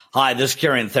Hi, this is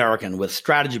Kieran Therikin with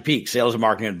Strategy Peak Sales and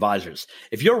Marketing Advisors.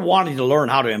 If you're wanting to learn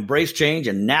how to embrace change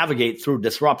and navigate through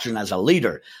disruption as a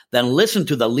leader, then listen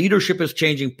to the Leadership is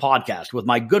Changing podcast with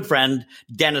my good friend,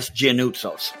 Dennis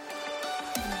Giannoutzos.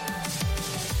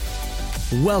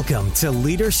 Welcome to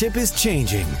Leadership is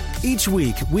Changing. Each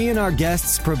week, we and our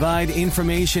guests provide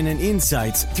information and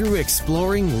insights through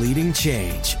exploring leading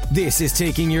change. This is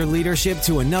taking your leadership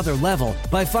to another level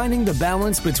by finding the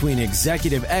balance between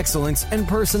executive excellence and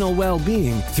personal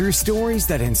well-being through stories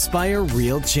that inspire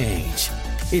real change.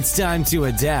 It's time to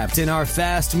adapt in our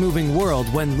fast-moving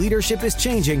world when leadership is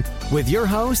changing with your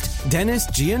host, Dennis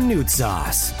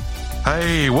Giannoutzos.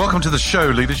 Hey, welcome to the show,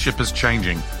 Leadership is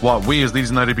Changing. What we as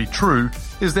leaders know to be true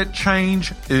is that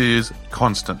change is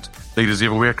constant. Leaders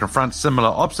everywhere confront similar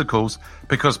obstacles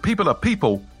because people are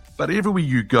people, but everywhere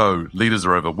you go, leaders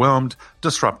are overwhelmed,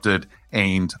 disrupted,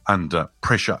 and under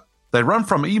pressure. They run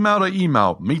from email to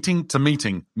email, meeting to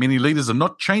meeting. Many leaders are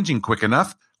not changing quick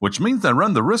enough, which means they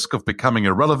run the risk of becoming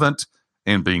irrelevant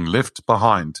and being left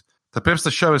behind. Perhaps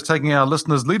the show is taking our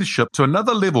listeners' leadership to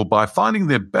another level by finding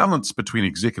their balance between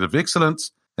executive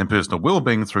excellence and personal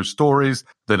well-being through stories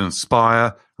that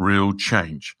inspire real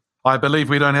change. I believe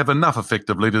we don't have enough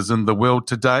effective leaders in the world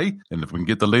today, and if we can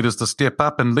get the leaders to step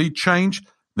up and lead change,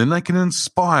 then they can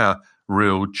inspire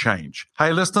real change.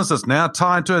 Hey listeners, it's now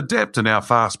time to adapt in our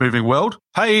fast-moving world.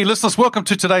 Hey listeners, welcome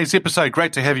to today's episode.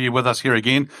 Great to have you with us here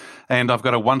again. And I've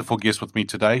got a wonderful guest with me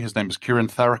today. His name is Kieran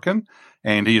Therikin,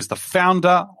 and he is the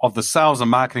founder of the sales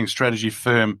and marketing strategy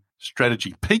firm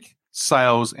Strategy Peak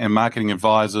Sales and Marketing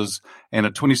Advisors, and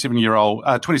a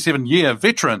 27-year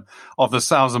veteran of the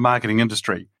sales and marketing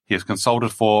industry. He has consulted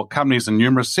for companies in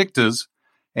numerous sectors,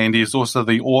 and he is also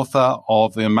the author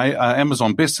of the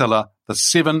Amazon bestseller, The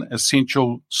 7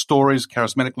 Essential Stories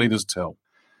Charismatic Leaders Tell,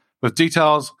 with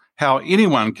details how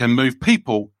anyone can move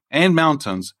people and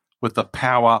mountains with the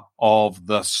power of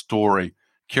the story.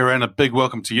 Kieran, a big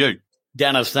welcome to you.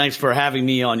 Dennis, thanks for having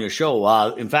me on your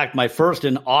show. In fact, my first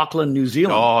in Auckland, New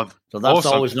Zealand. So that's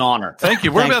awesome. Always an honor. Thank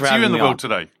you. Whereabouts are you in the world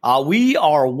today? We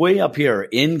are way up here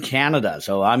in Canada.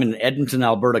 So I'm in Edmonton,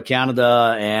 Alberta,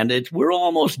 Canada, and we're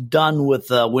almost done with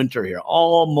winter here.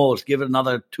 Almost. Give it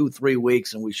another 2-3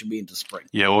 weeks and we should be into spring.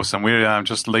 Yeah, awesome. We're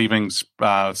just leaving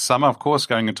summer, of course,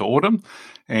 going into autumn.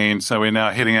 And so we're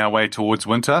now heading our way towards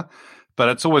winter. But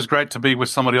it's always great to be with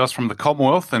somebody else from the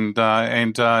Commonwealth and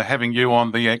having you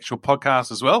on the actual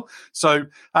podcast as well. So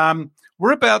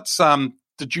whereabouts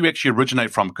did you actually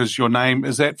originate from? Because your name,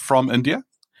 is that from India?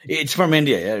 It's from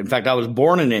India. In fact, I was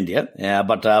born in India,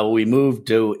 but we moved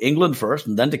to England first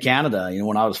and then to Canada,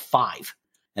 when I was 5.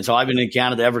 And so I've been in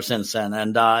Canada ever since then.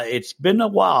 And it's been a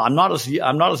while. I'm not as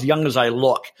young as I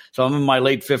look. So I'm in my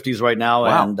late 50s right now.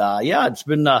 Wow. And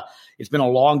it's been a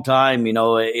long time,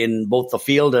 in both the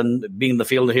field and being in the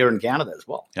field here in Canada as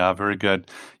well. Yeah, very good.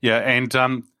 Yeah,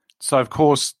 and so of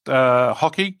course,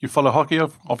 hockey. You follow hockey,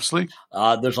 obviously.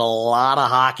 There's a lot of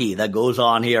hockey that goes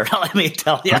on here. Let me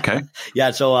tell you. Okay.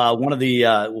 Yeah. So one of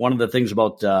the things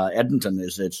about Edmonton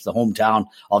is it's the hometown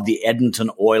of the Edmonton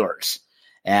Oilers,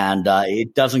 and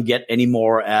it doesn't get any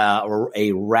more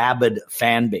a rabid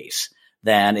fan base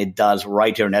than it does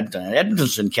right here in Edmonton. And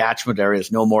Edmonton's in catchment area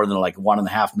is no more than like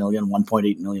 1.5 million,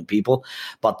 1.8 million people.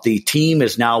 But the team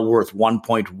is now worth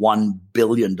 $1.1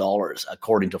 billion,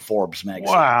 according to Forbes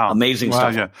magazine. Wow. Amazing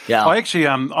stuff. Yeah. I actually,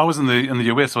 I was in the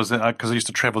US, because I used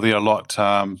to travel there a lot,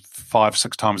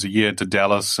 5-6 times a year to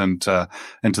Dallas and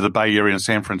into the Bay Area and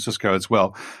San Francisco as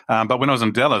well. But when I was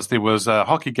in Dallas, there was a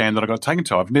hockey game that I got taken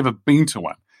to. I've never been to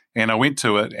one. And I went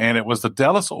to it, and it was the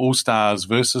Dallas All-Stars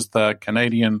versus the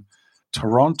Canadian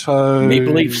Toronto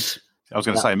Maple Leafs. I was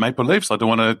going to say Maple Leafs. I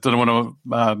didn't want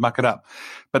to muck it up,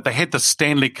 but they had the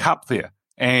Stanley Cup there,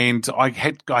 and I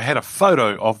had a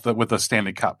photo with the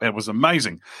Stanley Cup. It was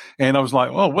amazing, and I was like,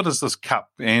 "Oh, what is this cup?"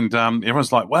 And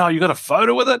everyone's like, "Wow, you got a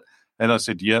photo with it?" And I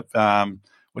said, "Yep,"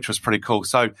 which was pretty cool.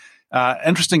 So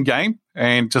interesting game,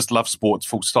 and just love sports,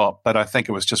 full stop. But I think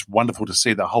it was just wonderful to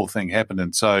see the whole thing happen,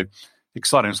 and so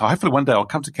exciting. So hopefully one day I'll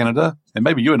come to Canada, and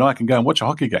maybe you and I can go and watch a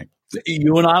hockey game.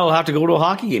 You and I will have to go to a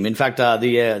hockey game. In fact,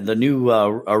 the new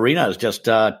arena is just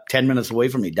 10 minutes away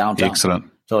from me downtown.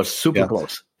 Excellent. So it's super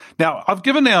close. Now, I've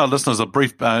given our listeners a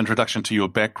brief introduction to your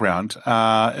background.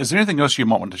 Is there anything else you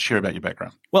might want to share about your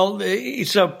background? Well,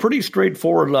 it's a pretty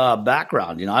straightforward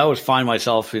background. I always find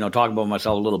myself, talking about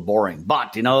myself a little boring.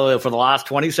 But, for the last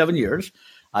 27 years,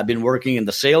 I've been working in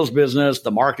the sales business,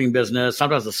 the marketing business,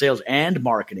 sometimes the sales and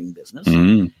marketing business.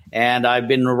 Mm-hmm. And I've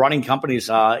been running companies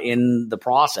in the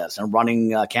process and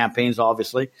running campaigns,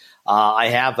 obviously. I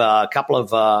have a couple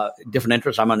of different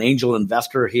interests. I'm an angel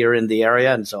investor here in the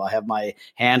area, and so I have my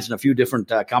hands in a few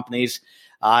different companies.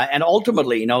 And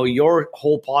ultimately, your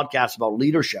whole podcast is about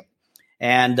leadership.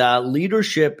 And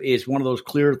leadership is one of those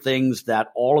clear things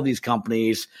that all of these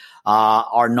companies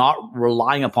are not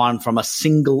relying upon from a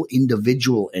single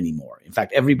individual anymore. In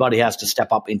fact, everybody has to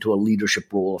step up into a leadership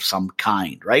role of some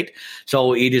kind, right?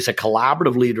 So it is a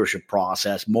collaborative leadership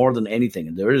process more than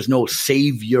anything. There is no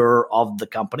savior of the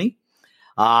company.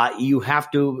 You have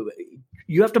to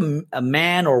a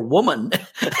man or woman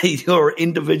your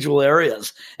individual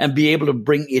areas and be able to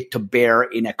bring it to bear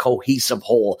in a cohesive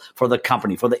whole for the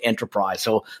company, for the enterprise,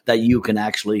 so that you can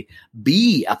actually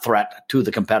be a threat to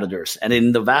the competitors and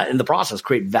in the process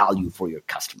create value for your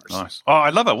customers. Nice. Oh, I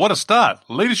love it. What a start.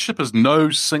 Leadership is no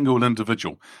single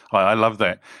individual. I love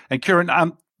that. And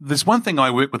Kieran, there's one thing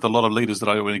I work with a lot of leaders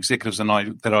executives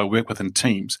that I work with in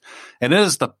teams, and it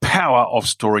is the power of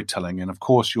storytelling. And of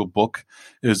course, your book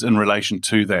is in relation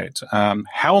to that.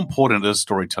 How important is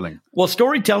storytelling? Well,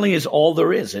 storytelling is all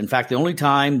there is. In fact, the only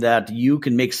time that you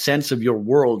can make sense of your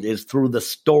world is through the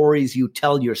stories you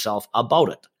tell yourself about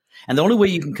it. And the only way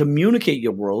you can communicate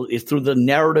your world is through the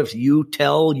narratives you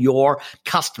tell your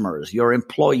customers, your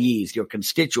employees, your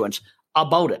constituents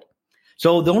about it.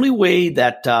 So the only way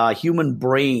that human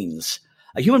brains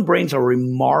are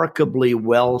remarkably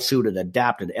well-suited,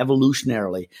 adapted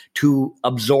evolutionarily to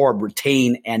absorb,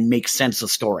 retain, and make sense of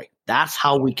story. That's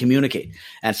how we communicate.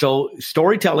 And so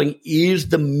storytelling is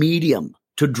the medium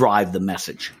to drive the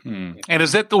message. And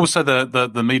is that also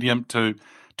the medium to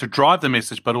drive the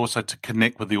message, but also to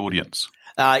connect with the audience?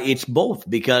 It's both,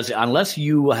 because unless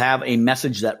you have a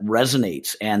message that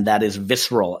resonates and that is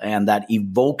visceral and that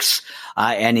evokes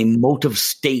an emotive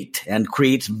state and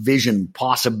creates vision,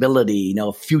 possibility,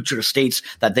 future states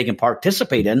that they can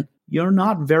participate in, you're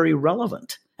not very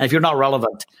relevant. And if you're not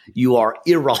relevant, you are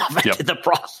irrelevant in the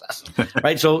process,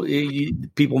 right? So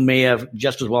people may have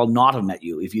just as well not have met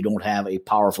you if you don't have a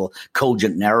powerful,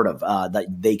 cogent narrative that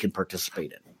they can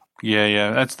participate in.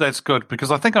 Yeah, that's good,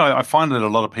 because I think I find that a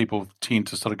lot of people tend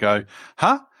to sort of go,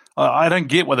 I don't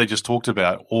get what they just talked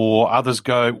about, or others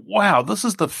go, wow, this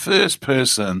is the first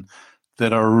person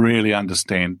that I really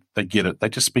understand. They get it. They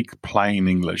just speak plain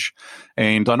English.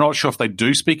 And I'm not sure if they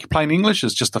do speak plain English.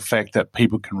 It's just the fact that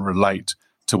people can relate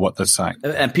to what they're saying.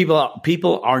 And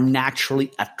people are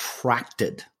naturally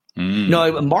attracted.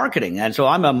 Marketing. And so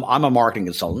I'm a marketing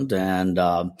consultant,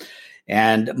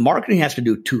 and marketing has to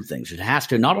do two things. It has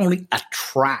to not only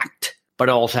attract, but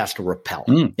it also has to repel.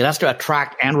 It has to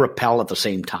attract and repel at the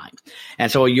same time. And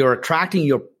so you're attracting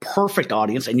your perfect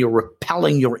audience and you're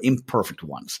repelling your imperfect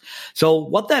ones. So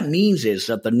what that means is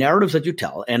that the narratives that you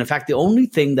tell, and in fact, the only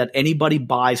thing that anybody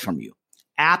buys from you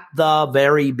at the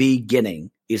very beginning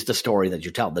is the story that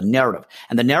you tell, the narrative.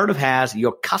 And the narrative has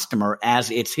your customer as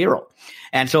its hero.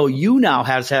 And so you now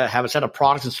have a set of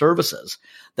products and services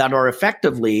that are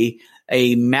effectively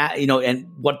and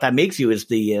what that makes you is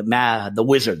the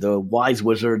wizard, the wise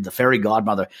wizard, the fairy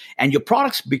godmother. And your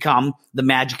products become the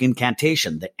magic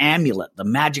incantation, the amulet, the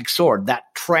magic sword that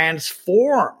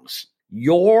transforms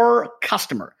your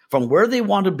customer from where they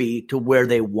want to be to where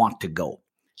they want to go.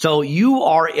 So you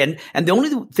are and the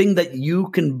only thing that you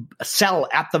can sell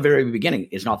at the very beginning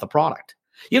is not the product.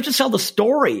 You have to sell the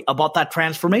story about that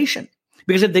transformation,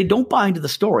 because if they don't buy into the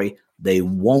story, they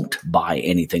won't buy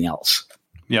anything else.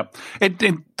 Yep.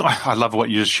 And I love what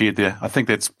you just shared there. I think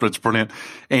it's brilliant.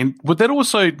 And would that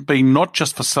also be not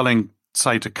just for selling,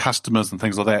 say, to customers and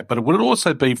things like that, but would it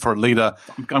also be for a leader?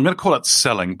 I'm going to call it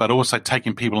selling, but also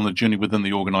taking people on the journey within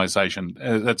the organization.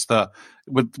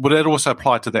 Would that also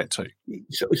apply to that too?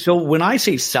 So when I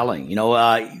say selling,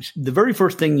 the very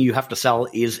first thing you have to sell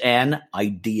is an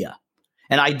idea.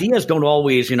 And ideas don't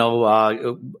always,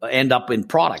 end up in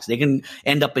products. They can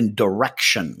end up in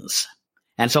directions.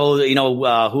 And so,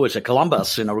 who is it?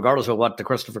 Columbus, regardless of what the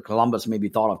Christopher Columbus may be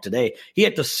thought of today, he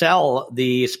had to sell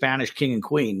the Spanish king and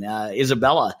queen,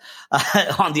 Isabella,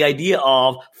 on the idea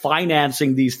of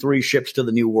financing these 3 ships to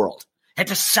the New World. Had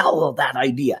to sell that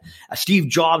idea. Steve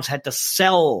Jobs had to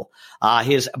sell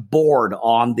his board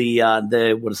on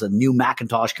the new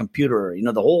Macintosh computer,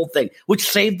 the whole thing, which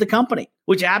saved the company,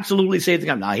 which absolutely saved the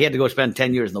company. Now, he had to go spend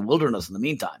 10 years in the wilderness in the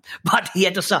meantime, but he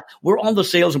had to sell. We're on the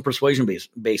sales and persuasion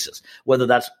basis, whether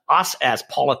that's us as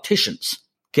politicians,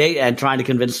 okay, and trying to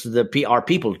convince our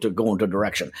people to go into a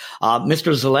direction.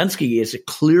 Mr. Zelensky is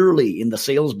clearly in the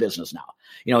sales business now.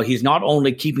 He's not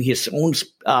only keeping his own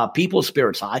people's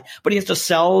spirits high, but he has to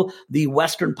sell the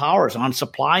Western powers on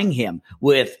supplying him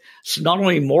with not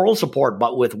only moral support,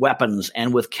 but with weapons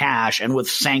and with cash and with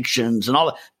sanctions and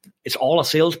all that. It's all a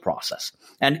sales process.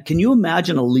 And can you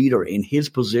imagine a leader in his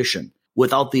position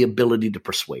without the ability to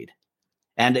persuade?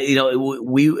 And,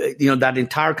 that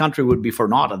entire country would be for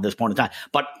naught at this point in time.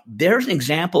 But there's an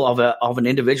example of an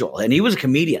individual, and he was a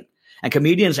comedian. And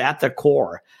comedians at their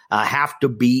core have to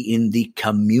be in the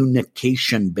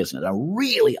communication business and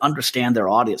really understand their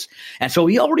audience. And so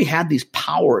he already had these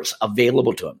powers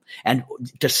available to him. And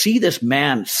to see this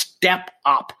man step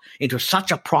up into such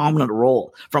a prominent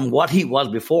role from what he was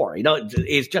before,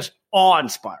 it's just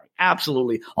awe-inspiring,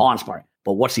 absolutely awe-inspiring.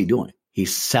 But what's he doing?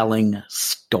 He's selling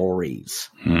stories.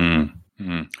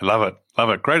 Love it. Love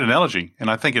it. Great analogy.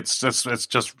 And I think it's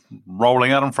just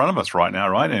rolling out in front of us right now,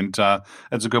 right? And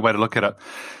it's a good way to look at it.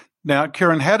 Now,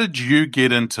 Kieran, how did you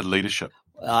get into leadership?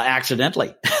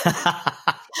 Accidentally.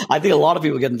 I think a lot of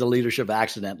people get into leadership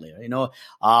accidentally.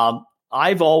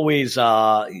 I've always,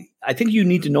 I think you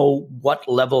need to know what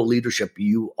level of leadership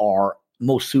you are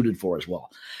most suited for as well.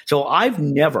 So I've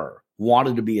never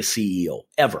wanted to be a CEO,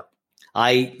 ever.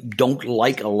 I don't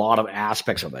like a lot of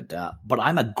aspects of it, but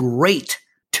I'm a great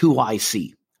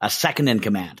 2IC, a second in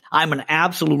command. I'm an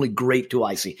absolutely great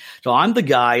 2IC. So I'm the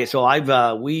guy. So I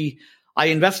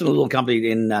invested in a little company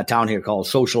in town here called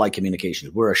Socialite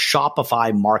Communications. We're a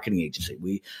Shopify marketing agency.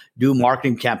 We do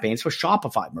marketing campaigns for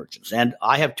Shopify merchants. And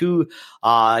I have two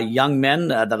young men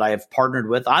that I have partnered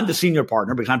with. I'm the senior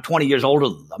partner because I'm 20 years older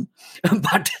than them.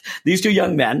 But these two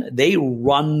young men, they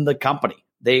run the company.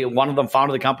 One of them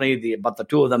founded the company, but the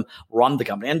two of them run the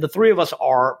company. And the three of us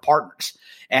are partners.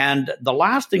 And the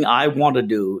last thing I want to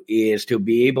do is to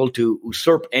be able to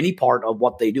usurp any part of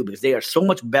what they do, because they are so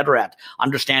much better at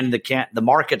understanding the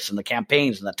markets and the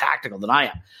campaigns and the tactical than I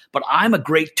am. But I'm a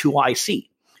great 2IC.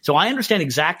 So I understand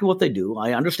exactly what they do.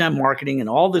 I understand marketing and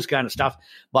all this kind of stuff.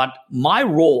 But my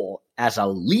role as a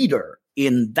leader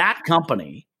in that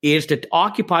company is to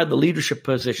occupy the leadership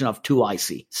position of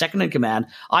 2IC, second in command.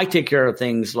 I take care of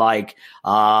things like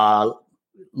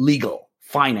legal,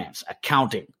 finance,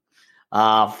 accounting,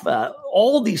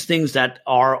 all these things that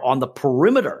are on the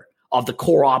perimeter of the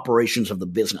core operations of the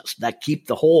business, that keep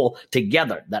the whole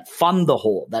together, that fund the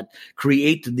whole, that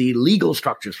create the legal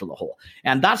structures for the whole.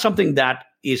 And that's something that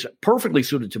is perfectly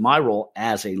suited to my role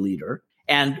as a leader.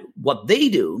 And what they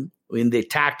do in the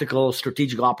tactical,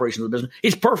 strategic operations of the business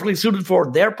is perfectly suited for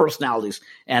their personalities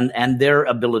and their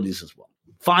abilities as well.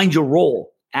 Find your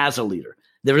role as a leader.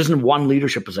 There isn't one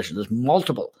leadership position. There's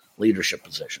multiple leadership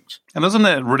positions. And isn't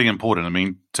that really important? I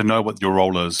mean, to know what your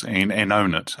role is and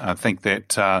own it. I think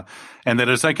that, and that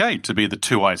it's okay to be the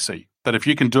 2IC. That if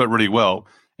you can do it really well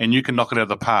and you can knock it out of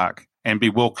the park and be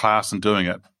world-class in doing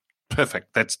it,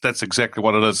 perfect. That's exactly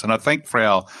what it is. And I think for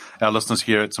our listeners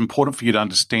here, it's important for you to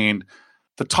understand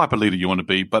the type of leader you want to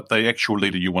be, but the actual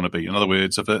leader you want to be. In other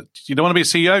words, if you don't want to be a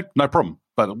CEO, no problem.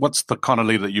 But what's the kind of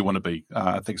leader that you want to be?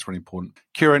 I think it's really important.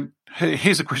 Kieran,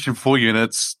 here's a question for you, and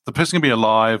it's the person can be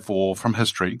alive or from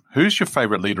history. Who's your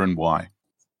favorite leader and why?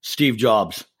 Steve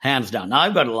Jobs, hands down. Now,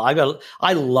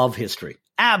 I love history.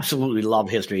 Absolutely love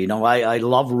history. I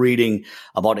love reading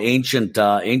about ancient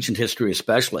history,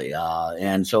 especially.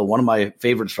 And so one of my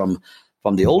favorites from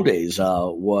the old days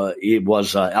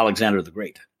was Alexander the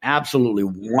Great. Absolutely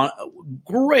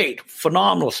great,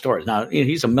 phenomenal stories. Now,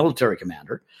 he's a military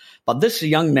commander, but this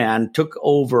young man took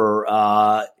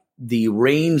over the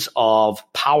reins of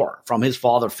power from his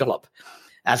father, Philip,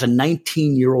 as a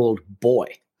 19-year-old boy.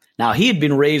 Now, he had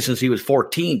been raised since he was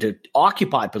 14 to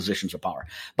occupy positions of power.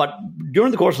 But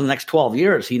during the course of the next 12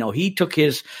 years, he took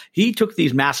these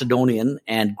Macedonian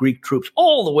and Greek troops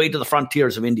all the way to the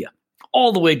frontiers of India.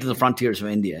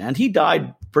 And he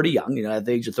died pretty young, at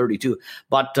the age of 32.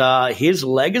 But his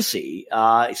legacy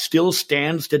still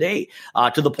stands today,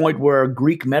 to the point where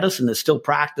Greek medicine is still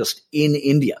practiced in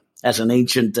India as an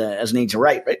ancient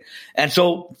rite, right? And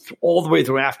so all the way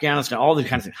through Afghanistan, all these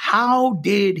kinds of things. How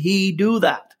did he do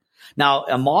that? Now,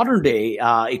 a modern day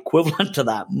equivalent to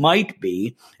that might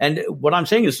be, and what I'm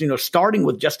saying is, starting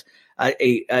with just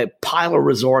a pile of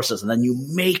resources, and then you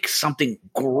make something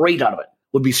great out of it,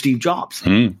 would be Steve Jobs.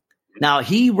 Now,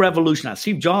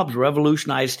 Steve Jobs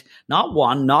revolutionized not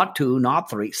one, not two, not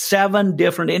three, 7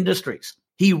 different industries.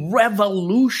 He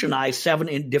revolutionized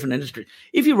 7 different industries.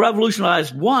 If he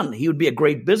revolutionized one, he would be a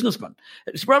great businessman.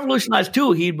 If he revolutionized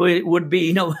 2, he would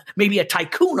be, maybe a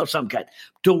tycoon of some kind.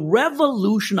 To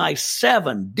revolutionize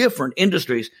 7 different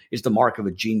industries is the mark of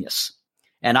a genius.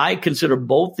 And I consider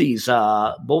both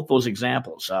those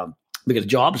examples. Because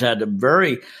Jobs had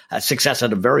success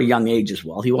at a very young age as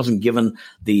well. He wasn't given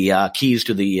the keys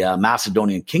to the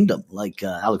Macedonian kingdom like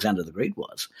Alexander the Great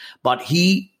was. But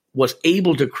he was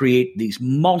able to create these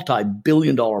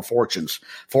multi-billion-dollar fortunes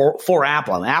for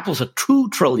Apple. And Apple's a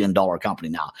 $2 trillion company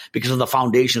now because of the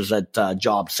foundations that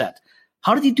Jobs set.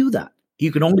 How did he do that?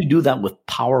 You can only do that with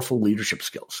powerful leadership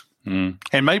skills. And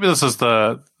maybe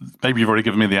maybe you've already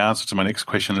given me the answer to my next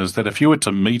question, is that if you were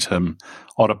to meet him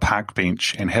on a park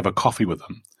bench and have a coffee with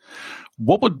him,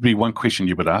 what would be one question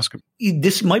you would ask him?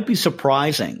 This might be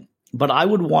surprising, but I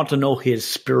would want to know his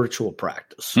spiritual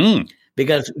practice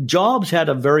because Jobs had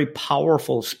a very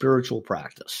powerful spiritual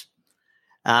practice.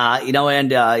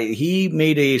 And he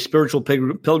made a spiritual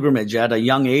pilgrimage at a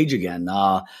young age again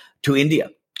to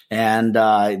India. And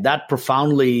that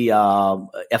profoundly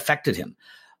affected him.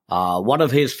 One of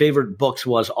his favorite books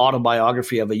was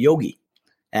Autobiography of a Yogi.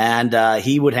 And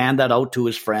he would hand that out to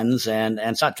his friends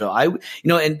and such. So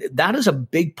and that is a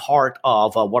big part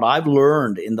of what I've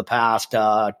learned in the past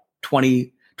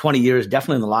 20 years,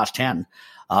 definitely in the last 10,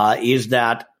 is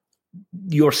that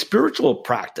your spiritual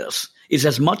practice is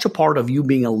as much a part of you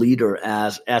being a leader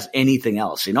as anything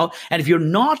else, And if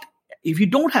you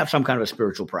don't have some kind of a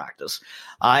spiritual practice,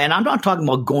 and I'm not talking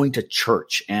about going to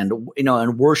church and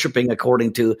worshiping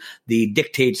according to the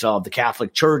dictates of the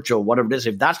Catholic Church or whatever it is.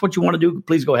 If that's what you want to do,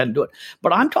 please go ahead and do it.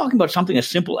 But I'm talking about something as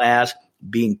simple as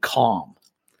being calm,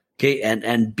 okay,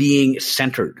 and being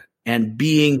centered and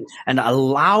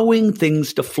allowing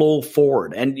things to flow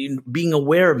forward and being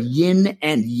aware of yin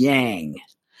and yang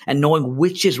and knowing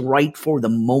which is right for the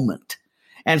moment.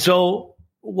 And so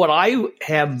what I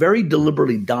have very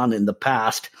deliberately done in the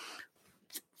past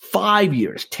 5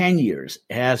 years, 10 years,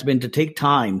 has been to take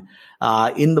time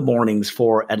in the mornings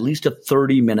for at least a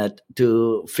 30-minute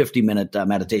to 50-minute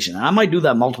meditation. And I might do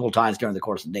that multiple times during the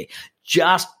course of the day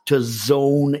just to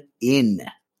zone in.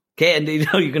 Okay, and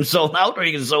you can zone out or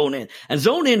you can zone in. And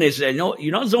zone in is,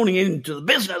 you're not zoning into the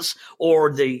business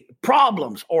or the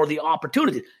problems or the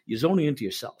opportunities. You're zoning into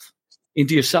yourself.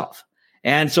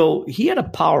 And so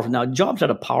Jobs had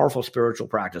a powerful spiritual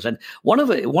practice. And one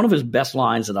of his best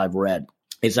lines that I've read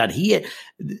is that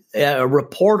a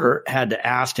reporter had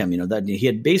asked him, that he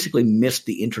had basically missed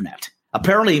the internet.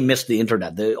 Apparently he missed the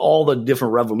internet, all the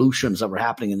different revolutions that were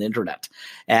happening in the internet.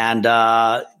 And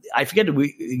I forget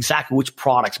exactly which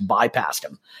products bypassed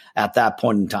him at that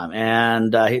point in time.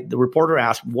 And the reporter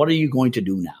asked, what are you going to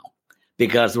do now?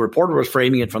 Because the reporter was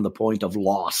framing it from the point of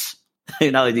loss.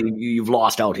 You've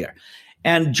lost out here.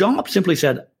 And Jobs simply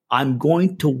said, I'm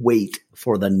going to wait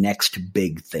for the next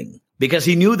big thing. Because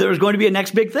he knew there was going to be a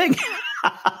next big thing.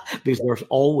 Because there's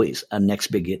always a next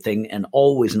big thing and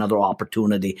always another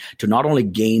opportunity to not only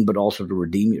gain, but also to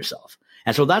redeem yourself.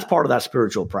 And so that's part of that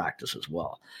spiritual practice as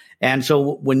well. And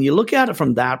so when you look at it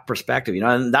from that perspective,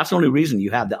 and that's the only reason you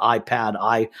have the iPad,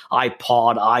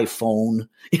 iPod, iPhone,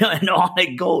 and on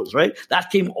it goes, right?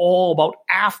 That came all about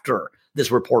after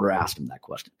this reporter asked him that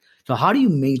question. So how do you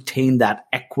maintain that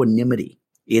equanimity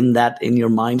in your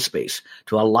mind space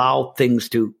to allow things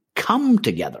to come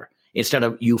together instead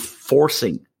of you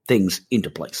forcing things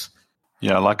into place?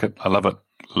 Yeah, I like it. I love it.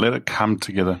 Let it come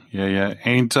together. Yeah.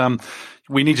 And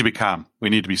we need to be calm. We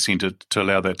need to be centered to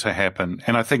allow that to happen.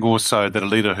 And I think also that a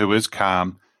leader who is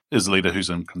calm is a leader who's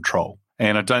in control.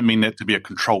 And I don't mean that to be a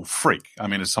control freak. I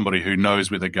mean, it's somebody who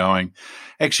knows where they're going,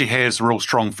 actually has a real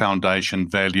strong foundation,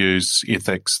 values,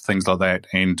 ethics, things like that.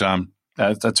 And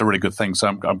that's a really good thing. So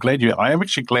I am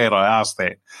actually glad I asked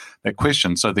that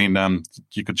question. So then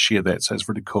you could share that. So it's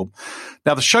really cool.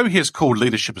 Now, the show here is called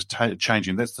Leadership is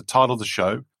Changing. That's the title of the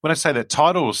show. When I say that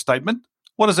title or statement,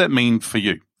 what does that mean for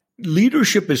you?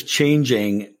 Leadership is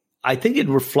changing. I think it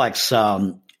reflects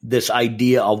this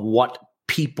idea of what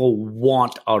people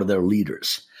want out of their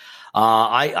leaders.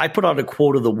 I put out a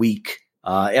quote of the week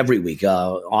every week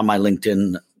on my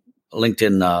LinkedIn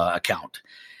account.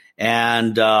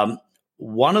 And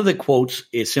one of the quotes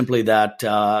is simply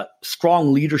that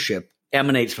strong leadership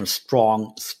emanates from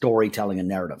strong storytelling and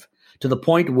narrative, to the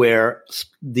point where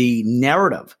the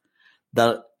narrative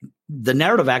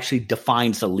actually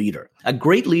defines the leader. A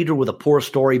great leader with a poor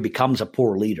story becomes a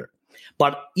poor leader.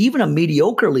 But even a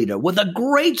mediocre leader with a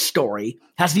great story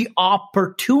has the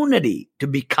opportunity to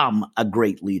become a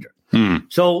great leader.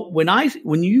 So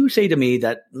when you say to me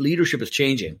that leadership is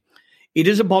changing, it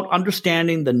is about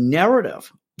understanding the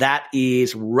narrative that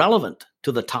is relevant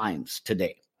to the times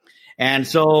today. And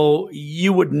so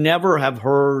you would never have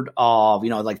heard of,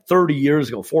 like 30 years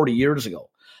ago, 40 years ago,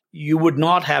 you would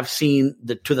not have seen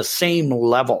to the same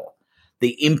level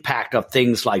the impact of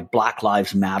things like Black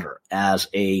Lives Matter as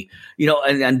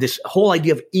and this whole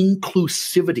idea of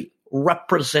inclusivity,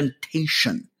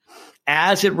 representation,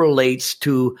 as it relates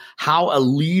to how a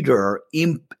leader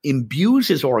imbues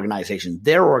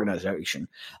their organization,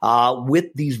 with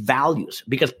these values,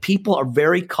 because people are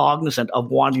very cognizant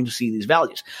of wanting to see these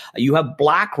values. You have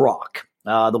BlackRock,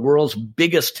 the world's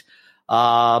biggest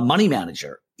money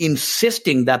manager,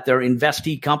 insisting that their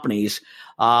investee companies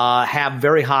have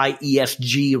very high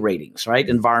ESG ratings, right?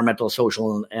 Environmental,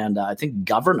 social, and I think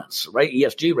governance, right?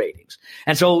 ESG ratings.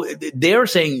 And so they're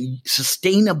saying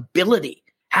sustainability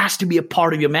has to be a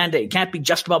part of your mandate. It can't be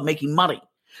just about making money.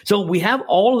 So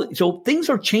so things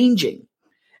are changing.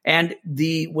 And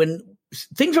when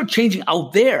things are changing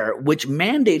out there, which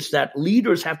mandates that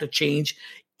leaders have to change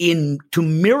to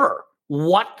mirror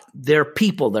what their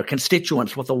people, their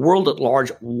constituents, what the world at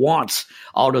large wants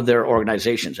out of their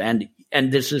organizations. And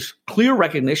this is clear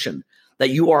recognition that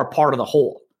you are a part of the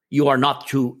whole. You are not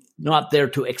there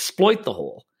to exploit the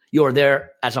whole. You are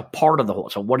there as a part of the whole.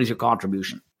 So what is your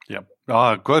contribution? Yep.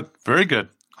 Oh, good. Very good.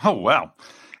 Oh, wow.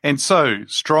 And so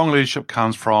strong leadership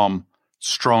comes from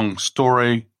strong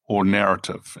story or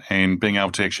narrative and being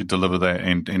able to actually deliver that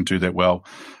and do that well,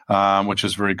 which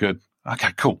is very good.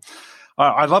 Okay, cool.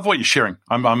 I love what you're sharing.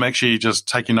 I'm actually just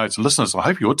taking notes. And listeners, I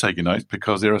hope you're taking notes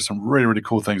because there are some really, really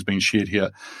cool things being shared here.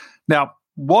 Now,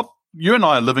 you and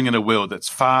I are living in a world that's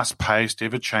fast-paced,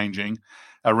 ever-changing,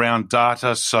 around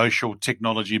data, social,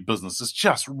 technology, business. It's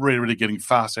just really, really getting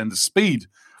faster. And the speed,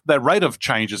 that rate of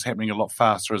change is happening a lot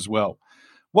faster as well.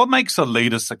 What makes a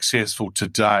leader successful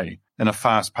today in a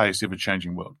fast-paced,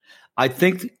 ever-changing world? I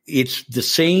think it's the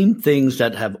same things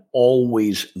that have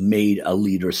always made a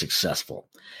leader successful.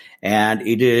 And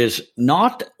it is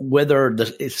not whether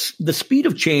the speed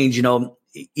of change,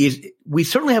 we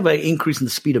certainly have an increase in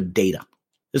the speed of data.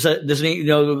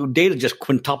 Data just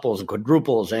quintuples and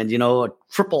quadruples and,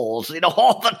 triples,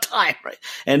 all the time, right?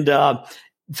 And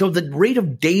so the rate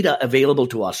of data available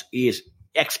to us is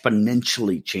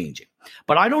exponentially changing.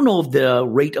 But I don't know if the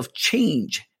rate of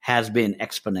change has been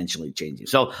exponentially changing.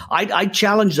 So I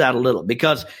challenge that a little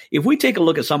because if we take a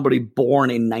look at somebody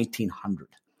born in 1900,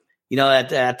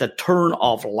 at the turn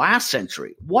of last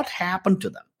century, what happened to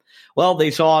them? Well,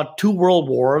 they saw 2 world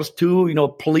wars, 2,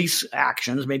 police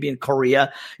actions, maybe in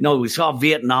Korea. We saw the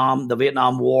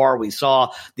Vietnam War. We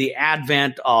saw the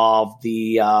advent of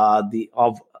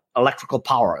of electrical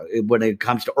power when it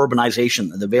comes to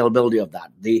urbanization and the availability of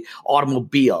that, the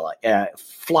automobile,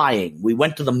 flying. We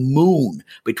went to the moon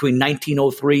between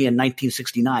 1903 and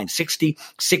 1969,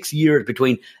 66 years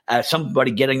between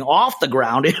somebody getting off the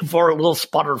ground for a little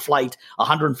sputter flight,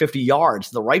 150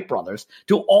 yards, the Wright brothers,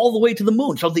 to all the way to the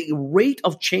moon. So the rate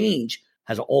of change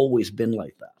has always been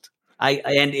like that.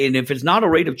 And if it's not a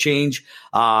rate of change,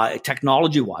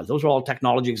 technology-wise, those are all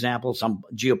technology examples, some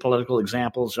geopolitical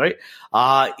examples, right?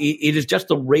 It is just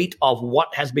the rate of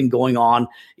what has been going on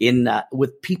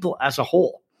with people as a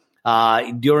whole.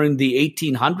 During the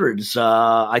 1800s,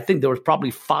 I think there was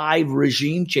probably 5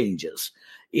 regime changes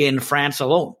in France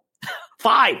alone.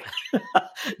 5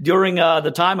 during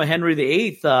the time of Henry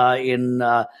VIII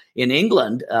in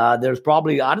England. There's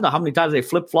probably, I don't know how many times they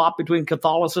flip-flop between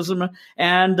Catholicism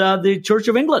and the Church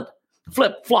of England.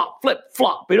 Flip-flop.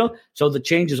 So the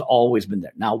change has always been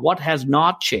there. Now, what has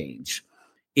not changed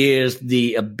is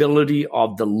the ability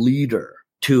of the leader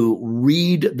to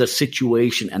read the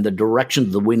situation and the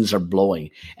direction the winds are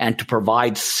blowing and to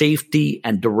provide safety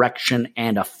and direction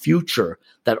and a future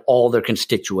that all their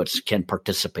constituents can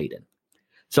participate in.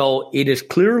 So it is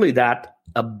clearly that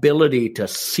ability to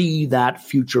see that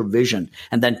future vision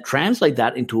and then translate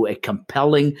that into a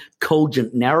compelling,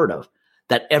 cogent narrative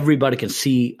that everybody can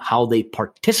see how they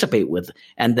participate with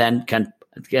and then can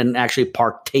actually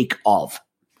partake of.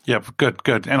 Yeah, good.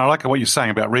 And I like what you're saying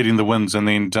about reading the winds and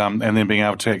then being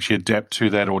able to actually adapt to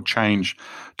that or change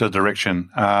the direction.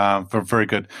 Very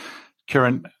good.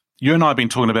 Kieran, you and I have been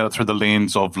talking about it through the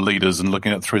lens of leaders and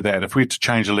looking at it through that. If we had to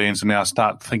change the lens and now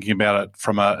start thinking about it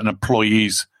from an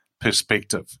employee's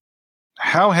perspective,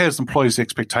 how has employees'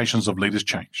 expectations of leaders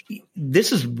changed?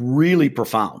 This is really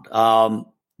profound.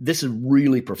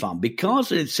 Because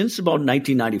since about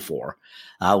 1994,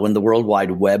 when the World Wide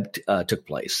Web took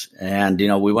place, and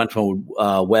we went from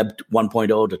Web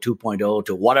 1.0 to 2.0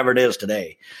 to whatever it is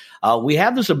today, we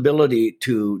have this ability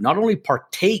to not only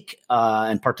partake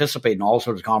and participate in all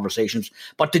sorts of conversations,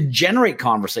 but to generate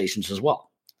conversations as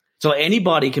well. So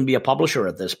anybody can be a publisher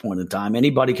at this point in time.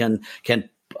 Anybody can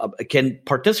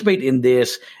participate in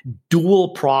this dual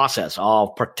process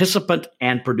of participant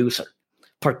and producer,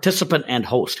 participant and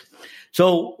host.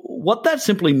 So what that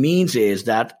simply means is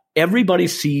that everybody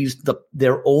sees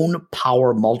their own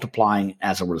power multiplying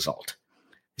as a result.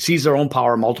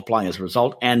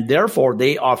 And therefore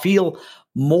they feel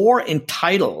more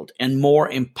entitled and more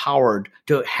empowered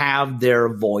to have their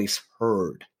voice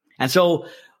heard. And so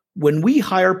when we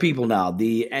hire people now,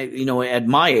 at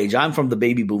my age, I'm from the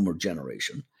baby boomer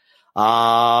generation.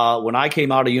 When I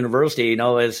came out of university,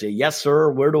 it's yes,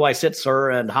 sir. Where do I sit, sir?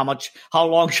 And how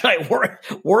long should I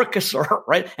work, sir?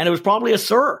 Right. And it was probably a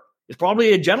sir. is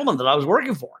probably a gentleman that I was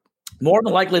working for. More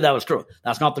than likely that was true.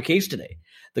 That's not the case today.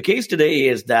 The case today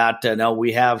is that now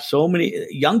we have so many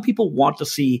young people want to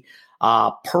see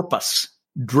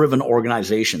purpose-driven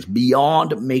organizations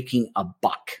beyond making a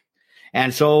buck.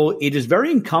 And so it is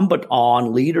very incumbent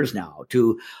on leaders now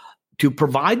to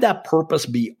provide that purpose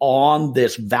beyond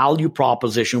this value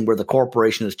proposition where the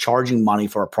corporation is charging money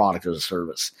for a product or a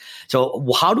service. So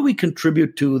how do we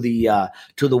contribute to the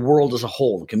world as a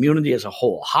whole, the community as a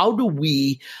whole? How do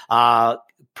we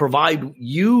provide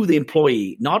you, the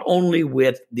employee, not only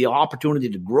with the opportunity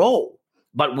to grow,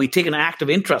 but we take an active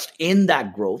interest in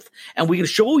that growth, and we can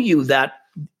show you that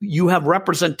you have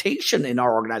representation in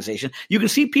our organization. You can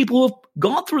see people who have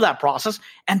gone through that process,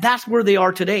 and that's where they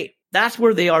are today. That's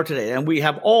where they are today. And we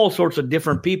have all sorts of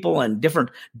different people and different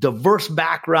diverse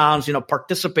backgrounds,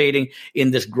 participating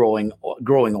in this growing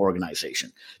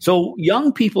organization. So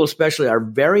young people especially are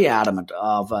very adamant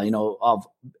of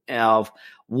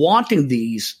wanting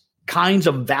these kinds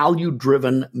of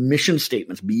value-driven mission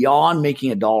statements beyond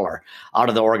making a dollar out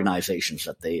of the organizations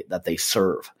that they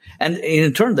serve. And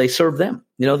in turn, they serve them.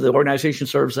 The organization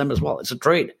serves them as well. It's a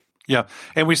trade. Yeah.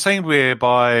 And we're seeing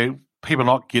whereby people are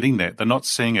not getting that. They're not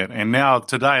seeing it. And now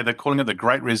today they're calling it the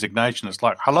Great Resignation. It's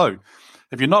like, hello,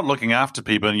 if you're not looking after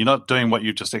people and you're not doing what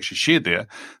you just actually shared there,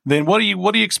 then what do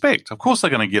you expect? Of course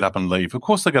they're going to get up and leave. Of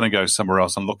course they're going to go somewhere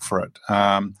else and look for it.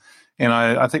 And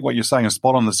I think what you're saying is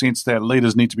spot on, in the sense that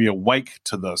leaders need to be awake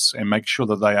to this and make sure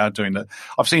that they are doing that.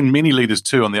 I've seen many leaders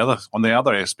too on the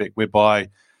other aspect, whereby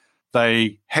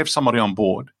they have somebody on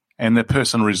board and that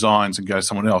person resigns and goes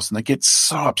somewhere else, and they get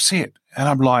so upset. And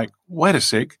I'm like, wait a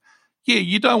sec. Yeah,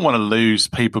 you don't want to lose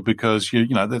people because you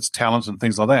know that's talent and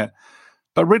things like that.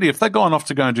 But really, if they're going off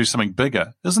to go and do something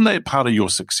bigger, isn't that part of your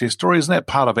success story? Isn't that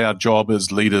part of our job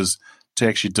as leaders to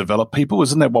actually develop people?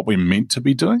 Isn't that what we're meant to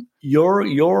be doing? Your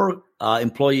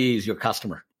employee is your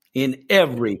customer. In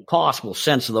every possible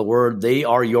sense of the word, they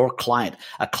are your client.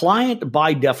 A client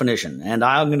by definition, and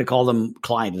I'm going to call them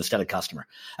client instead of customer.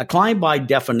 A client by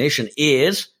definition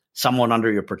is someone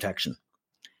under your protection.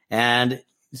 And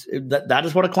that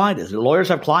is what a client is. Lawyers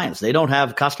have clients. They don't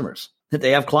have customers.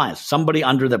 They have clients, somebody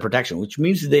under their protection, which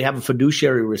means they have a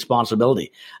fiduciary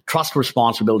responsibility, trust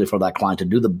responsibility for that client to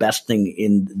do the best thing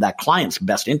in that client's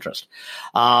best interest.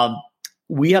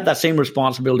 We have that same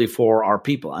responsibility for our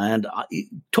people. And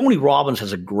Tony Robbins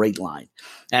has a great line.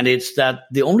 And it's that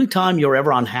the only time you're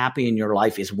ever unhappy in your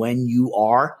life is when you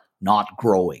are not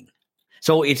growing.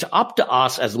 So it's up to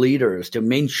us as leaders to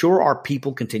make sure our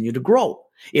people continue to grow.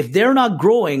 If they're not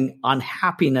growing,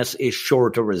 unhappiness is sure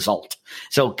to result.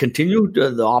 So continue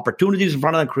the opportunities in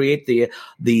front of them, create the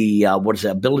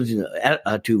ability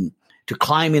to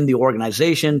climb in the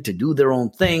organization, to do their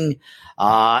own thing,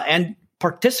 and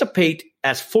participate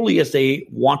as fully as they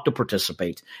want to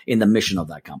participate in the mission of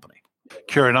that company.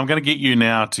 Kieran, I'm going to get you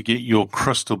now to get your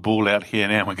crystal ball out here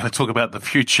now. We're going to talk about the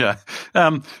future.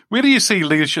 Where do you see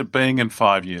leadership being in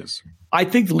 5 years? I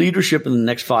think leadership in the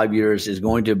next 5 years is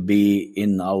going to be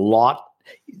in a lot.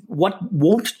 What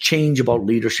won't change about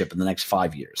leadership in the next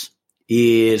 5 years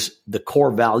is the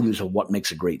core values of what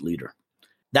makes a great leader.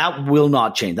 That will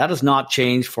not change. That has not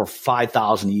changed for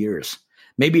 5,000 years.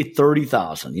 Maybe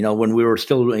 30,000, when we were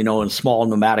still, in small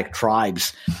nomadic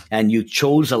tribes, and you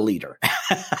chose a leader,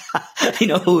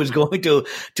 who is going to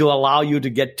allow you to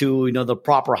get to, the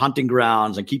proper hunting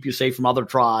grounds and keep you safe from other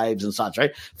tribes and such,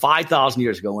 right? 5,000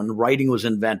 years ago when writing was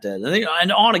invented,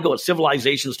 and on and go,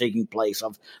 civilizations taking place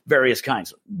of various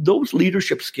kinds. Those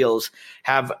leadership skills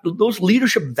those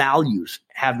leadership values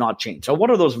have not changed. So what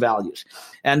are those values?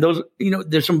 And those,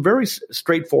 there's some very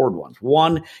straightforward ones.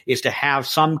 One is to have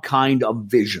some kind of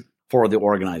vision for the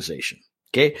organization.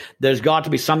 Okay. There's got to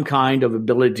be some kind of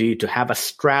ability to have a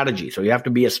strategy. So you have to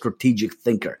be a strategic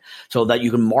thinker so that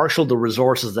you can marshal the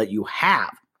resources that you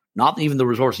have, not even the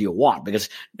resources you want, because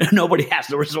nobody has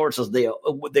the resources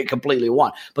they completely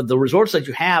want, but the resource that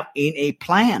you have in a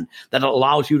plan that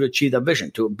allows you to achieve that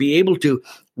vision, to be able to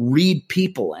read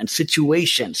people and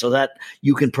situations so that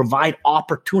you can provide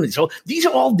opportunity. So these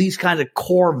are all these kinds of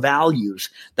core values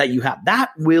that you have.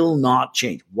 That will not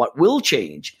change. What will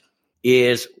change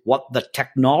is what the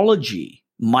technology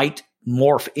might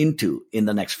morph into in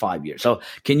the next 5 years. So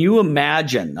can you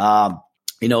imagine, back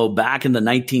in the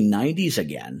 1990s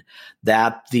again,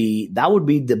 that would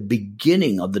be the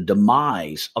beginning of the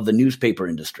demise of the newspaper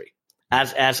industry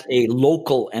as a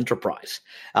local enterprise.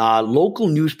 Local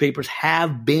newspapers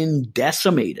have been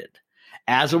decimated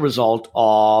as a result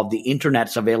of the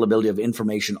internet's availability of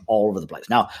information all over the place.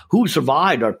 Now, who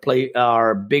survived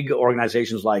are big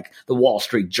organizations like the Wall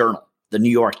Street Journal. the New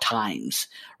York Times,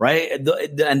 right?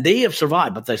 And they have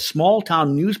survived, but the small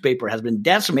town newspaper has been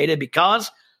decimated because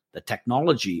the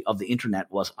technology of the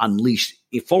internet was unleashed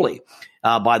fully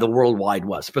by the World Wide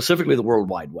Web, specifically the World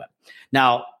Wide Web.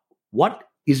 Now, what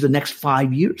is the next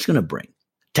 5 years going to bring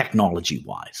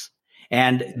technology-wise?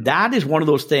 And that is one of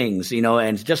those things,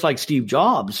 and just like Steve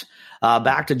Jobs,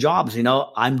 back to Jobs,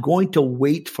 I'm going to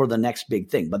wait for the next big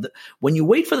thing. But when you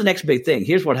wait for the next big thing,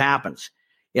 here's what happens.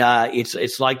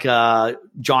 It's like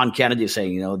John Kennedy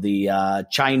saying, the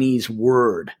Chinese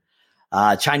word,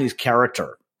 Chinese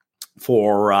character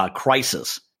for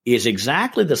crisis is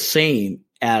exactly the same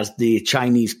as the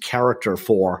Chinese character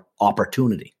for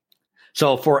opportunity.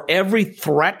 So for every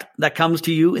threat that comes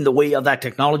to you in the way of that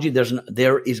technology,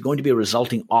 there is going to be a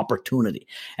resulting opportunity.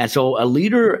 And so a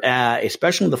leader,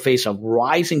 especially in the face of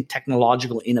rising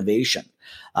technological innovation,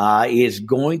 is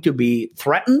going to be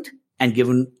threatened and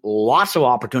given lots of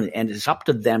opportunity. And it's up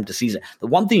to them to seize it. The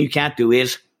one thing you can't do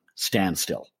is stand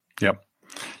still. Yep.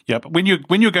 Yeah, but when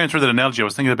you're going through that analogy, I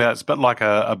was thinking about it's a bit like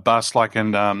a bus, like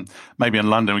in maybe in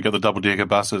London we got the double-decker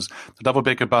buses. The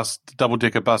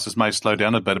double-decker buses may slow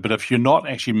down a bit, but if you're not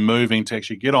actually moving to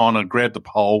actually get on and grab the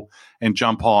pole and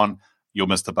jump on, you'll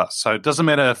miss the bus. So it doesn't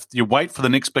matter if you wait for the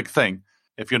next big thing.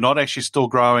 If you're not actually still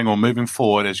growing or moving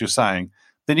forward, as you're saying,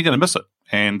 then you're going to miss it.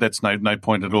 And that's no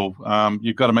point at all.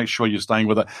 You've got to make sure you're staying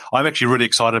with it. I'm actually really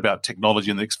excited about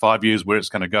technology in the next 5 years, where it's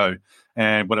going to go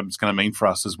and what it's going to mean for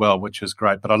us as well, which is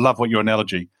great. But I love what your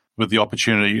analogy with the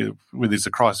opportunity, with there's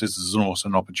a crisis, is also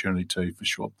an opportunity too, for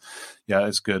sure. Yeah,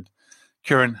 it's good.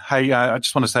 Kieran, hey, I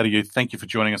just want to say to you, thank you for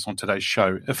joining us on today's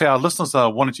show. If our listeners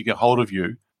are wanting to get hold of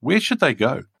you, where should they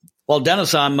go? Well,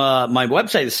 Dennis, my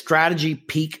website is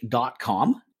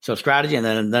strategypeak.com. So strategy, and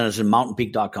then it's in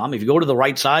mountainpeak.com. If you go to the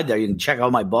right side there, you can check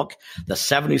out my book, The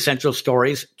 7 Essential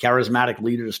Stories Charismatic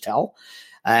Leaders Tell.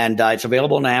 And it's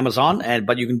available on Amazon,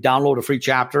 but you can download a free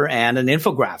chapter and an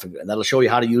infographic that'll show you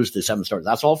how to use the 7 stories.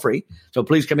 That's all free. So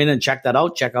please come in and check that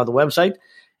out. Check out the website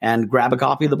and grab a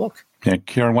copy of the book. Yeah,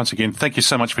 Kieran, once again, thank you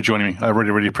so much for joining me. I really,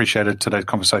 really appreciated today's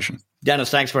conversation. Dennis,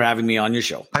 thanks for having me on your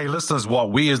show. Hey, listeners,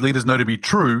 what we as leaders know to be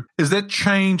true is that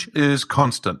change is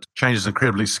constant. Change is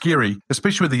incredibly scary,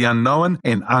 especially with the unknown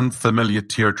and unfamiliar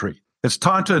territory. It's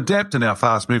time to adapt in our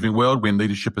fast-moving world when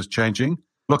leadership is changing.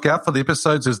 Look out for the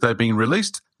episodes as they're being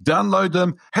released. Download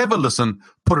them, have a listen,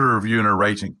 put a review and a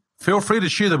rating. Feel free to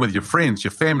share them with your friends, your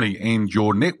family, and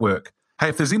your network. Hey,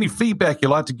 if there's any feedback you'd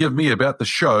like to give me about the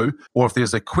show, or if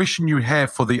there's a question you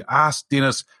have for the Ask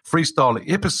Dennis Freestyle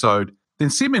episode,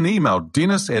 then send me an email,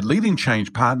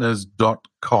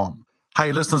 dennis@leadingchangepartners.com.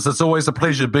 Hey, listeners, it's always a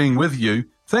pleasure being with you.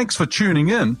 Thanks for tuning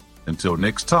in. Until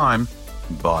next time,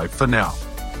 bye for now.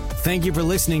 Thank you for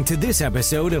listening to this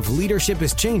episode of Leadership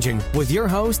is Changing with your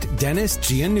host, Dennis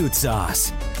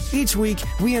Giannoutsas. Each week,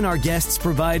 we and our guests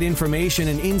provide information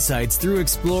and insights through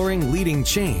exploring leading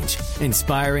change,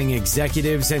 inspiring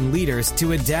executives and leaders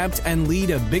to adapt and lead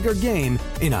a bigger game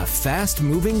in a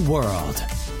fast-moving world.